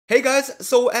Hey guys,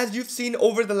 so as you've seen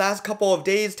over the last couple of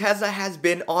days, Tesla has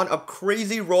been on a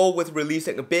crazy roll with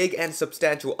releasing big and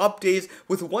substantial updates,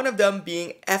 with one of them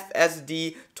being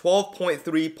FSD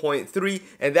 12.3.3,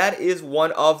 and that is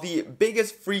one of the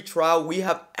biggest free trial we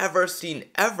have ever seen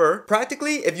ever.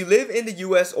 Practically, if you live in the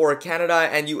US or Canada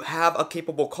and you have a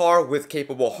capable car with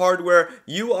capable hardware,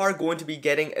 you are going to be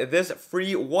getting this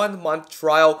free 1 month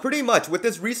trial pretty much with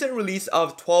this recent release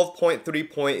of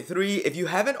 12.3.3. If you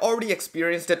haven't already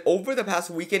experienced it over the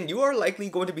past weekend, you are likely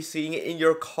going to be seeing it in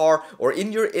your car or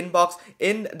in your inbox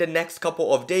in the next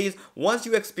couple of days. Once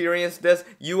you experience this,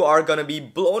 you are gonna be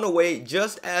blown away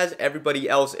just as everybody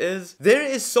else is. There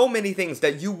is so many things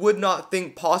that you would not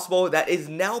think possible that is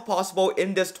now possible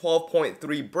in this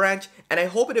 12.3 branch, and I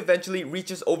hope it eventually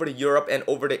reaches over to Europe and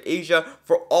over to Asia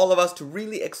for all of us to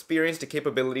really experience the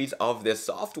capabilities of this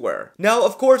software. Now,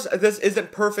 of course, this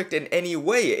isn't perfect in any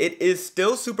way. It is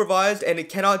still supervised and it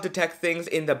cannot detect things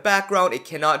in the background. It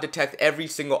cannot detect every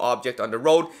single object on the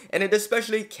road, and it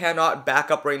especially cannot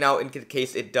back up right now in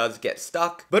case it does get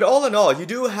stuck. But all in all, you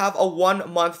do have a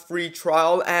 1 month free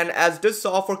trial, and as this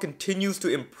software continues to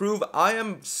improve, I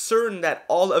am certain that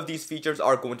all of these features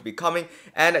are going to be coming,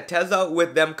 and Tesla,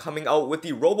 with them coming out with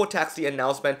the Robotaxi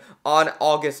announcement on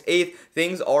August 8th,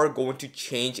 things are going to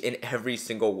change in every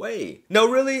single way. Now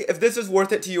really, if this is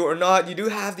worth it to you or not, you do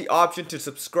have the option to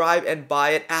subscribe and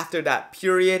buy it after that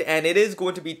period, and it is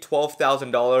going to be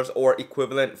 $12,000 or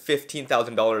equivalent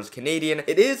 $15,000 Canadian.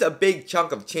 It is a big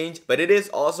chunk of change, but it is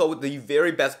also the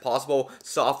very best possible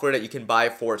software that you can buy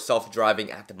for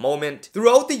self-driving at the moment.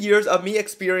 Throughout the years of me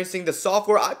experiencing the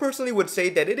software, I personally would say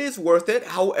that it is worth it.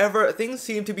 However, things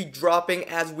seem to be dropping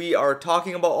as we are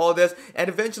talking about all this, and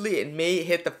eventually it may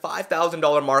hit the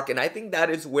 $5,000 mark, and I think that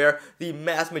is where the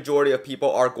mass majority of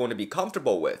people are going to be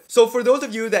comfortable with. So for those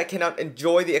of you that cannot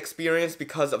enjoy the experience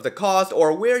because of the cost,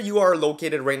 or where you are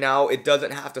located right now, it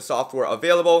doesn't have the software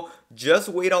available, just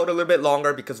wait out a little bit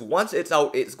longer, because once it's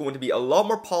out, it's going to be a lot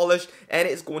more polished and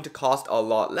it's going to cost a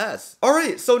lot less.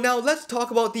 Alright, so now let's talk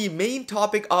about the main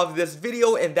topic of this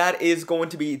video, and that is going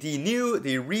to be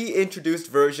the reintroduced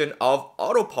version of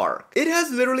Autopark. It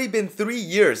has literally been 3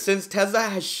 years since Tesla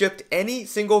has shipped any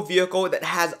single vehicle that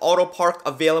has Autopark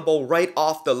available right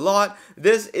off the lot.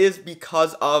 This is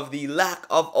because of the lack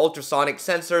of ultrasonic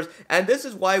sensors, and this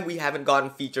is why we haven't gotten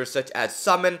features such as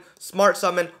Summon, Smart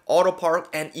Summon, Autopark,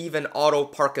 and even Auto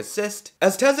Park Assist.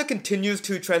 As Tesla continues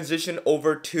to transition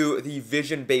over to the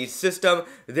vision-based system,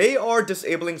 they are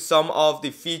disabling some of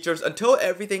the features until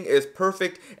everything is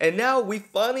perfect, and now we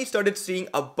finally started seeing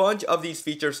a bunch of these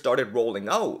features started rolling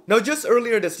out. Now, just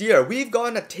earlier this year, we've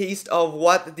gotten a taste of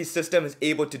what the system is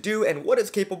able to do and what it's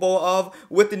capable of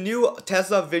with the new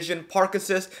Tesla Vision Park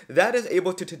Assist that is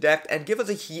able to detect and give us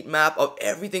a heat map of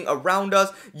everything around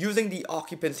us. Using the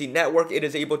occupancy network, it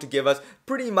is able to give us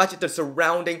pretty much the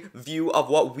surrounding view of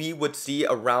what we would see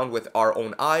around with our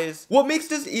own eyes. What makes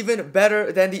this even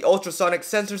better than the ultrasonic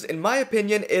sensors, in my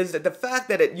opinion, is the fact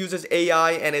that it uses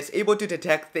AI and is able to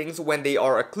detect things when they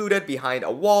are occluded behind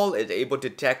a wall, is able to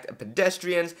detect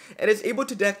pedestrians, and is able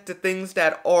to detect the things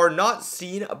that are not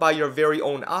seen by your very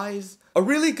own eyes. A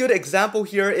really good example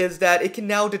here is that it can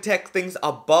now detect things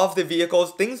above the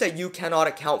vehicles, things that you cannot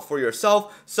account for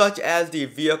yourself, such as the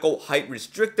vehicle height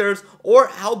restrictors or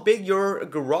how big your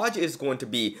garage is going to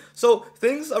be. So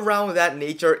things around that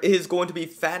nature is going to be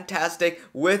fantastic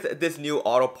with this new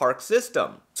Autopark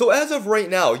system. So as of right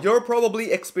now, you're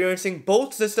probably experiencing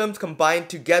both systems combined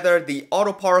together, the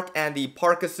Autopark and the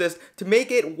Park Assist, to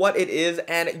make it what it is,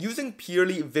 and using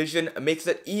purely vision makes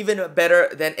it even better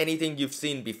than anything you've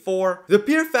seen before. The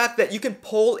pure fact that you can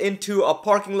pull into a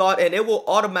parking lot and it will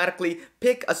automatically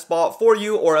pick a spot for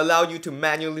you or allow you to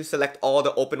manually select all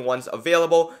the open ones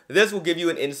available, this will give you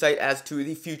an insight as to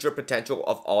the future potential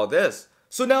of all this.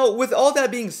 So now, with all that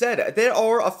being said, there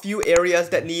are a few areas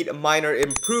that need minor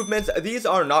improvements. These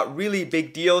are not really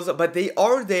big deals, but they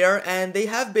are there and they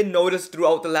have been noticed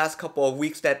throughout the last couple of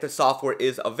weeks that the software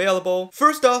is available.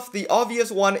 First off, the obvious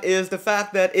one is the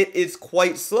fact that it is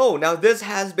quite slow. Now, this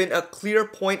has been a clear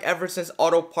point ever since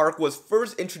Autopark was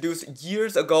first introduced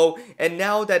years ago, and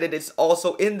now that it is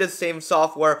also in the same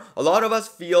software, a lot of us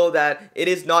feel that it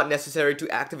is not necessary to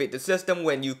activate the system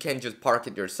when you can just park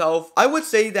it yourself. I would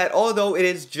say that although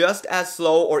it is just as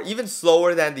slow or even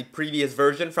slower than the previous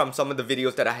version from some of the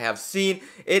videos that I have seen.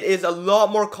 It is a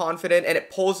lot more confident and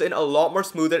it pulls in a lot more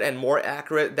smoother and more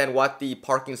accurate than what the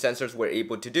parking sensors were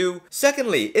able to do.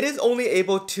 Secondly, it is only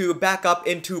able to back up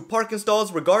into parking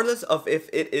stalls regardless of if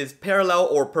it is parallel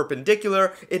or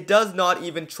perpendicular. It does not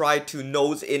even try to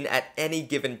nose in at any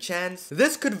given chance.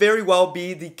 This could very well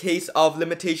be the case of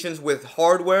limitations with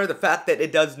hardware. The fact that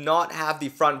it does not have the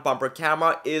front bumper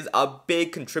camera is a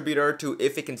big contributor to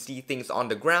if it can see things on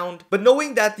the ground. But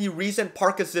knowing that the recent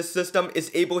Park Assist system is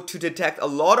able to detect a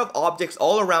lot of objects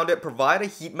all around it, provide a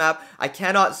heat map, I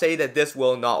cannot say that this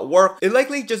will not work. It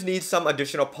likely just needs some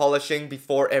additional polishing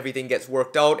before everything gets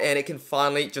worked out and it can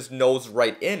finally just nose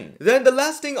right in. Then the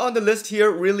last thing on the list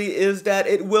here really is that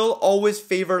it will always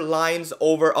favor lines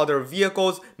over other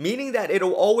vehicles, meaning that it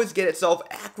will always get itself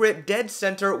accurate dead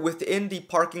center within the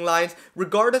parking lines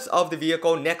regardless of the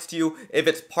vehicle next to you, if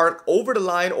it's parked over the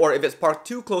line or if it's parked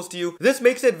too close to you. This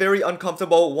makes it very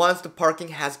uncomfortable once the parking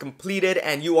has completed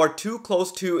and you are too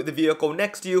close to the vehicle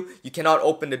next to you. You cannot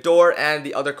open the door and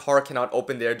the other car cannot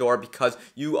open their door because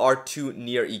you are too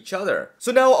near each other.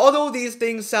 So now, although these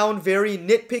things sound very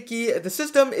nitpicky, the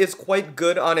system is quite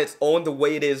good on its own the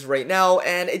way it is right now,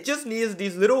 and it just needs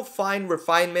these little fine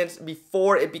refinements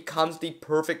before it becomes the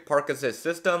perfect Park Assist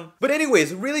system. But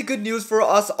anyways, really good news for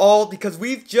us all because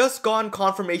we've just gotten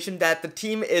confirmation that the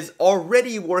team is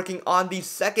already working on the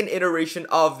second iteration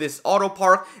of this auto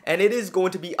park, and it is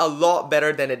going to be a lot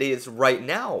better than it is right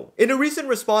now. In a recent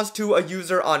response to a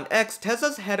user on X,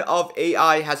 Tesla's head of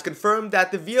AI has confirmed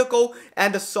that the vehicle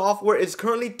and the software is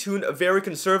currently tuned very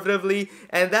conservatively,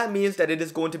 and that means that it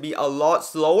is going to be a lot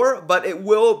slower, but it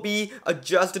will be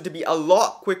adjusted to be a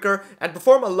lot quicker and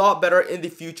perform a lot better in the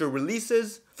future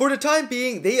releases. For the time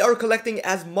being, they are collecting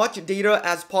as much data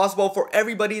as possible for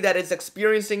everybody that is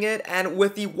experiencing it, and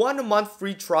with the 1 month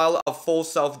free trial of full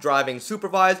self-driving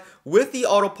supervised with the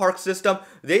auto park system,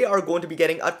 they are going to be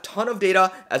getting a ton of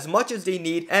data, as much as they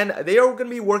need, and they are going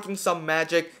to be working some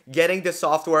magic getting the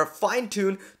software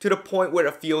fine-tuned to the point where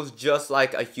it feels just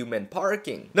like a human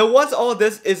parking. Now once all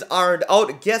this is ironed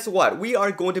out, guess what? We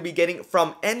are going to be getting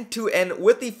from end to end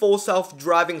with the full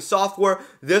self-driving software.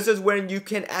 This is when you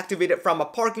can activate it from a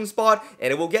parking spot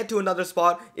and it will get to another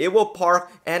spot, it will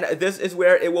park, and this is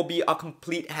where it will be a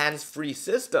complete hands-free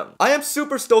system. I am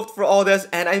super stoked for all this,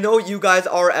 and I know you guys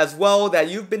are as well, that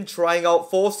you've been trying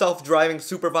out full self-driving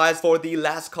supervised for the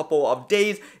last couple of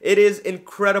days. It is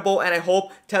incredible, and I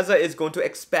hope Tesla is going to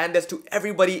expand this to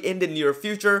everybody in the near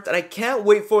future, and I can't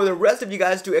wait for the rest of you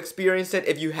guys to experience it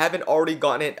if you haven't already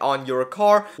gotten it on your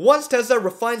car. Once Tesla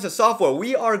refines the software,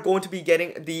 we are going to be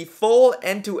getting the full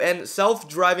end-to-end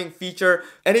self-driving feature.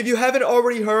 And if you haven't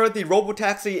already heard, the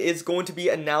Robotaxi is going to be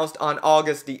announced on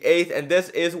August the 8th, and this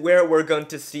is where we're going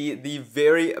to see the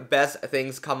very best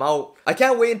things come out. I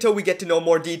can't wait until we get to know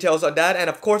more details on that, and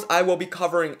of course I will be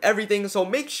covering everything, so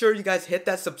make sure you guys hit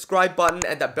that subscribe button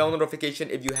and that bell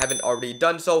notification if you haven't already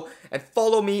done so, and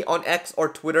follow me on X or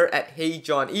Twitter at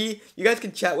HeyJohnE. You guys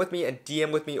can chat with me and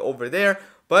DM with me over there.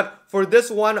 But for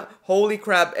this one, holy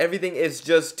crap, everything is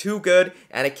just too good,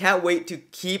 and I can't wait to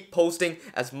keep posting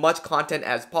as much content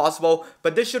as possible.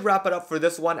 But this should wrap it up for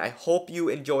this one. I hope you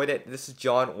enjoyed it. This is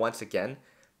John once again.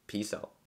 Peace out.